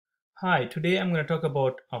Hi, today I'm going to talk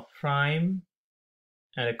about a prime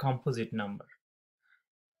and a composite number.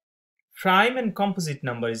 Prime and composite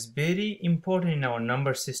number is very important in our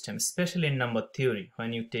number system, especially in number theory.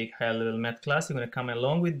 When you take higher level math class, you're going to come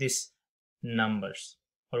along with these numbers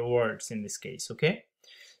or words in this case, okay?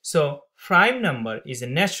 So prime number is a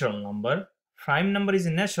natural number. Prime number is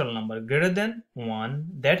a natural number greater than 1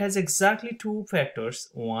 that has exactly two factors,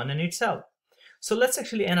 1 and itself. So let's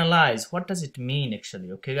actually analyze what does it mean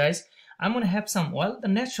actually, okay guys? I'm going to have the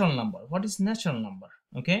natural number. What is natural number?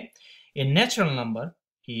 Okay, a natural number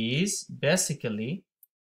is basically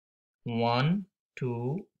 1,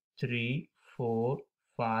 2, 3, 4,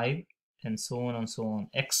 5 and so on,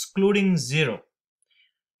 excluding 0.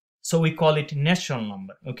 So we call it natural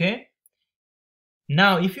number, okay?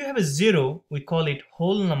 Now if you have a 0, we call it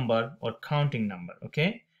whole number or counting number,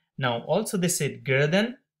 okay? Now also they said greater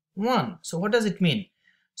than 1. So what does it mean?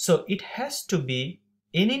 So it has to be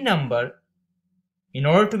any number, in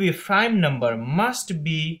order to be a prime number, must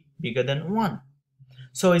be bigger than 1.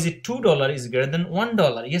 So is it $2 is greater than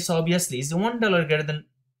 $1? Yes, obviously. Is $1 greater than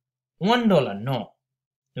 $1? No.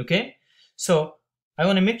 Okay. So I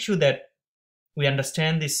want to make sure that we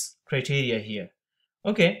understand this criteria here.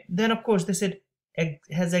 Okay. Then of course they said it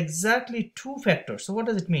has exactly two factors. So what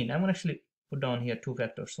does it mean? I'm going to actually put down here two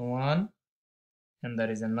factors. 1 and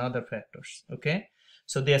there is another factors. Okay.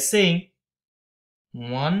 So they are saying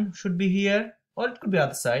 1 should be here, or it could be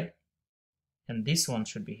other side, and this one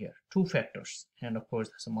should be here, two factors, and of course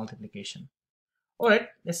there's a multiplication. All right,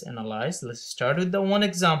 let's analyze. Let's start with the one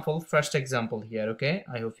example, first example here. Okay,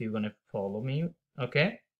 I hope you're gonna follow me.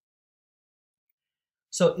 Okay,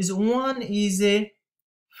 so is 1 is a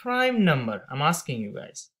prime number? I'm asking you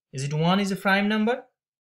guys, is it 1 is a prime number?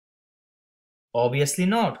 Obviously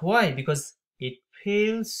not. Why? Because it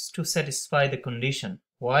fails to satisfy the condition.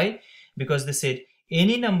 Why? Because they said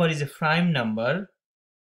any number is a prime number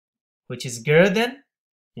which is greater than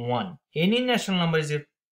 1. Any natural number is a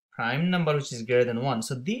prime number which is greater than 1.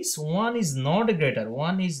 So this 1 is not greater.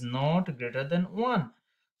 1 is not greater than 1.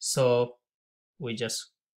 So we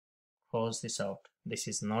just cross this out. This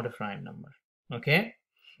is not a prime number. Okay.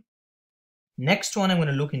 Next one I'm going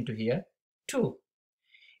to look into here. 2.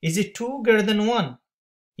 Is it 2 greater than 1?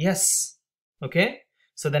 Yes. Okay.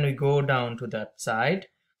 So then we go down to that side.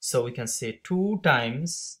 So we can say 2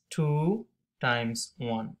 times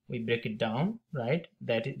 1. We break it down, right?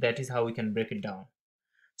 That is how we can break it down.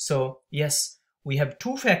 So yes, we have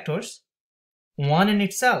two factors, 1 in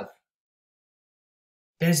itself.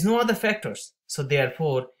 There is no other factors. So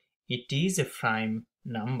therefore, it is a prime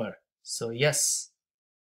number. So yes,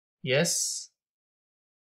 it's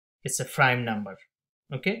a prime number.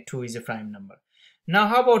 Okay, 2 is a prime number. Now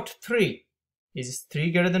how about 3? Is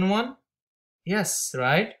 3 greater than 1? Yes,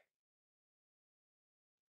 right?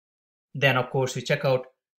 Then of course we check out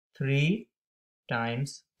 3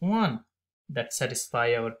 times 1. That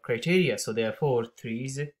satisfy our criteria. So therefore 3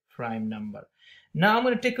 is a prime number. Now I'm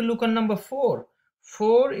going to take a look on number 4.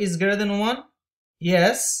 4 is greater than 1?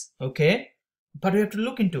 Yes, okay. But we have to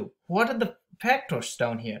look into what are the factors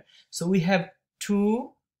down here. So we have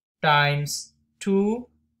 2 times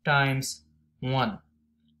 1.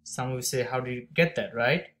 Some will say, how do you get that,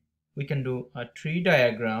 right? We can do a tree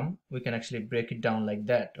diagram. We can actually break it down like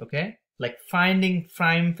that, okay? Like finding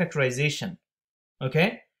prime factorization,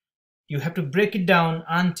 okay? You have to break it down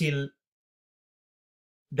until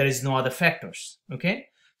there is no other factors, okay?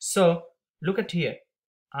 So look at here.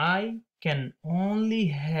 I can only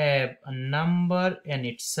have a number in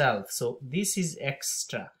itself. So this is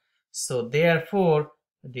extra. So therefore,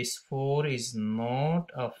 this 4 is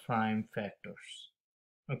not a prime factors.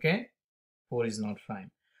 Okay, 4 is not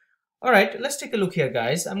prime. All right, let's take a look here,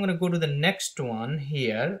 guys. I'm going to go to the next one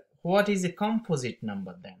here. What is a composite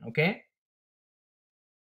number then? Okay,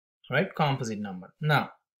 all right, composite number.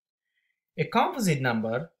 Now, a composite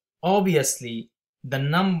number, obviously,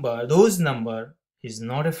 those number is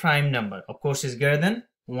not a prime number. Of course, is greater than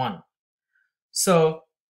 1. So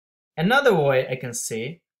another way I can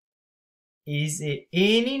say is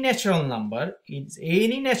any natural number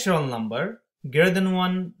greater than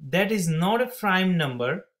 1 that is not a prime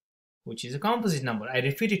number, which is a composite number. I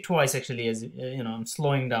repeat it twice actually, as you know, I'm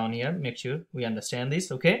slowing down here, make sure we understand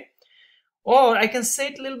this, okay? Or I can say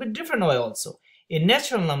it a little bit different way also. A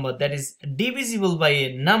natural number that is divisible by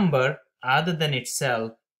a number other than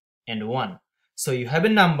itself and 1. So you have a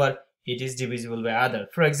number, it is divisible by other.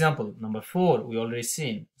 For example, number 4 we already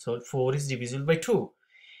seen. So 4 is divisible by 2.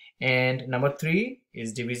 And number 3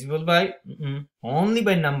 is divisible by only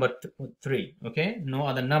by number 3, okay? No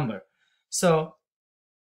other number. So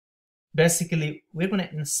basically we're going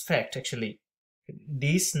to inspect actually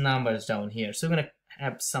these numbers down here. So we're going to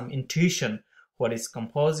have some intuition what is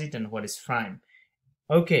composite and what is prime.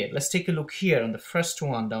 Okay, let's take a look here on the first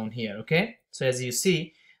one down here. Okay, so as you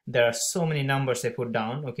see, there are so many numbers I put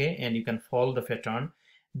down. Okay, and you can follow the pattern.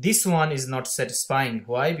 This one is not satisfying.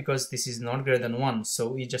 Why? Because this is not greater than 1.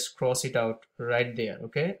 So we just cross it out right there.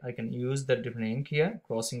 Okay, I can use the different ink here,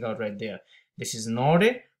 crossing out right there. This is not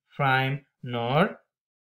a prime nor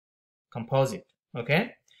composite.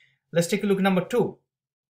 Okay, let's take a look at number 2.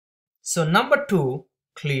 So number 2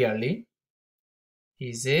 clearly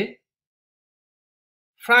is a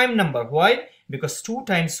prime number. Why? Because 2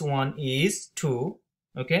 times 1 is 2.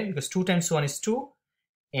 Okay, because 2 times 1 is 2,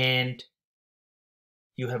 and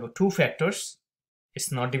you have 2 factors.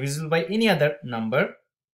 It's not divisible by any other number,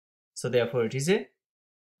 so therefore it is a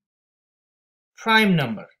prime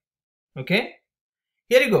number. Okay,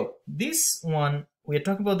 here you go. This one we are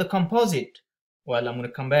talking about the composite. Well, I'm going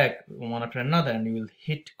to come back one after another and you will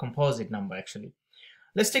hit composite number actually.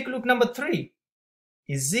 Let's take a look number 3.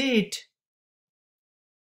 Is it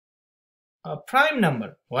a prime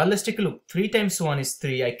number? Well, let's take a look. 3 times 1 is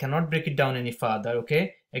 3. I cannot break it down any further.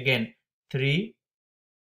 Okay, again 3,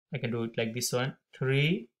 I can do it like this one.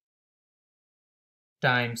 3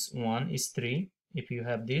 times 1 is 3. If you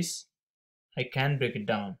have this, I can break it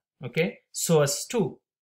down. Okay, so as 2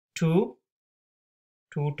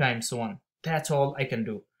 times 1, that's all I can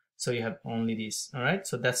do. So you have only this. All right,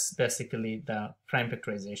 so that's basically the prime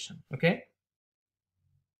factorization. Okay,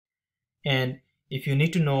 and if you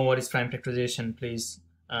need to know what is prime factorization, please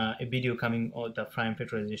a video coming on the prime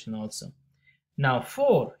factorization also. Now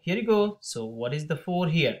 4, here you go. So what is the 4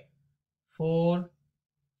 here? 4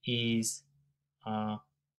 is a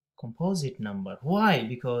composite number. Why?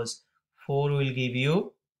 Because 4 will give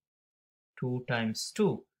you 2 times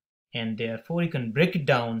 2, and therefore you can break it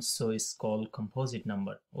down, so it's called composite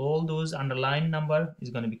number. All those underlined number is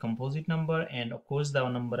going to be composite number, and of course the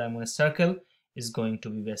number I'm going to circle is going to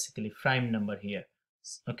be basically prime number here.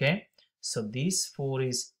 Okay, so this 4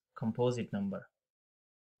 is composite number.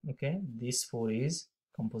 Okay, this 4 is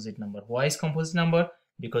composite number. Why is composite number?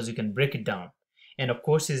 Because you can break it down, and of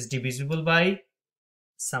course it's divisible by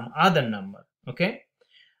some other number. Okay,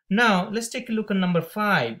 now let's take a look at number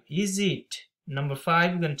 5. Is it number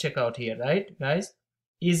 5? We're going to check out here, right guys?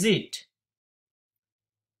 Is it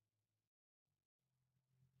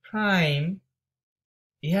prime?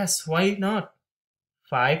 Yes, why not?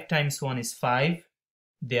 5 times 1 is 5,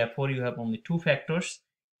 therefore you have only 2 factors,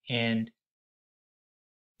 and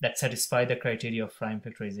that satisfy the criteria of prime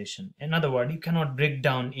factorization. In other words, you cannot break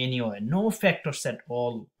down anywhere, no factors at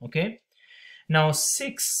all. Okay, now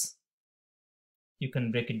 6, you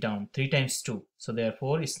can break it down, 3 times 2, so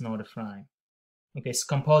therefore it's not a prime. Okay, it's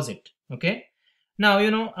composite. Okay, now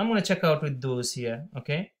I'm going to check out with those here.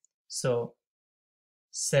 Okay, so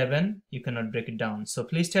 7, you cannot break it down, so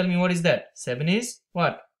please tell me what is that? 7 is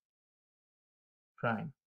what?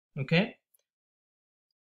 Prime. Okay,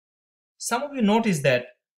 some of you notice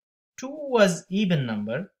that 2 was even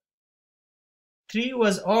number, 3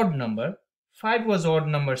 was odd number, 5 was odd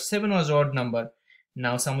number, 7 was odd number.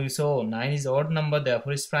 Now some of you say, oh, 9 is odd number,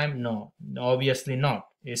 therefore it's prime. No, obviously not.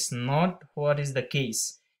 It's not what is the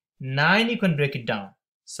case. 9 you can break it down.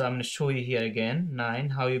 So I'm going to show you here again 9,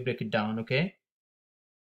 how you break it down. Okay,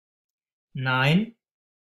 9,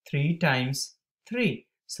 3 times 3.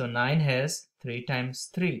 So 9 has 3 times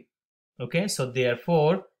 3. Okay, so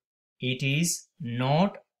therefore it is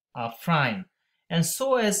not a prime. And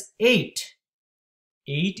so as 8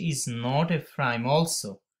 is not a prime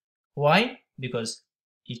also. Why? Because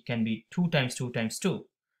it can be 2 times 2 times 2.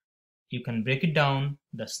 You can break it down,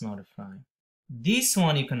 that's not a prime. This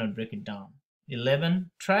one you cannot break it down.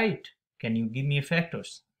 11, try it. Can you give me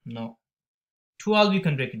factors? No. 12 you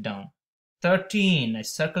can break it down. 13, I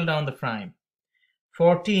circle down the prime.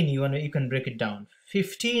 14, you can break it down.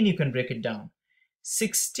 15, you can break it down.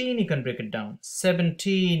 16, you can break it down.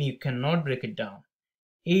 17, you cannot break it down.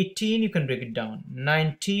 18, you can break it down.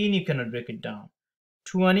 19, you cannot break it down.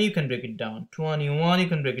 20, you can break it down. 21, you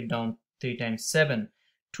can break it down. 3 times 7.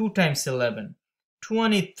 2 times 11.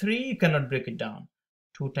 23, you cannot break it down.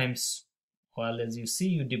 2 times, well, as you see,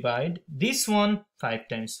 you divide. This one, 5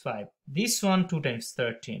 times 5. This one, 2 times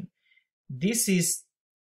 13. This is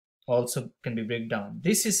also can be break down.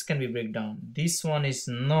 This can be break down. This one is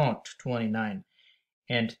not 29.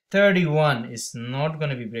 And 31 is not going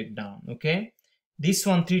to be break down. Okay, this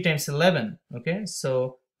one 3 times 11. Okay,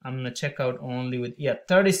 so I'm going to check out only with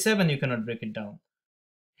 37 you cannot break it down,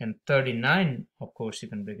 and 39 of course you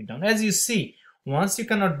can break it down. As you see, once you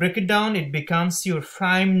cannot break it down, it becomes your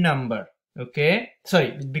prime number. Okay, sorry,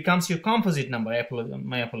 it becomes your composite number.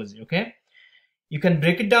 My apology. Okay, You can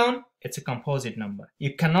break it down, it's a composite number.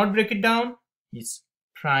 You cannot break it down, it's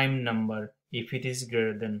prime number if it is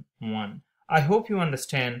greater than 1. I hope you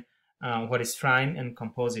understand what is prime and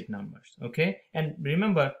composite numbers, okay? And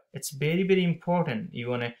remember, it's very, very important. You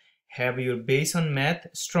want to have your base on math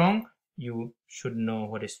strong, you should know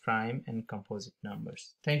what is prime and composite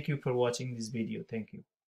numbers. Thank you for watching this video. Thank you.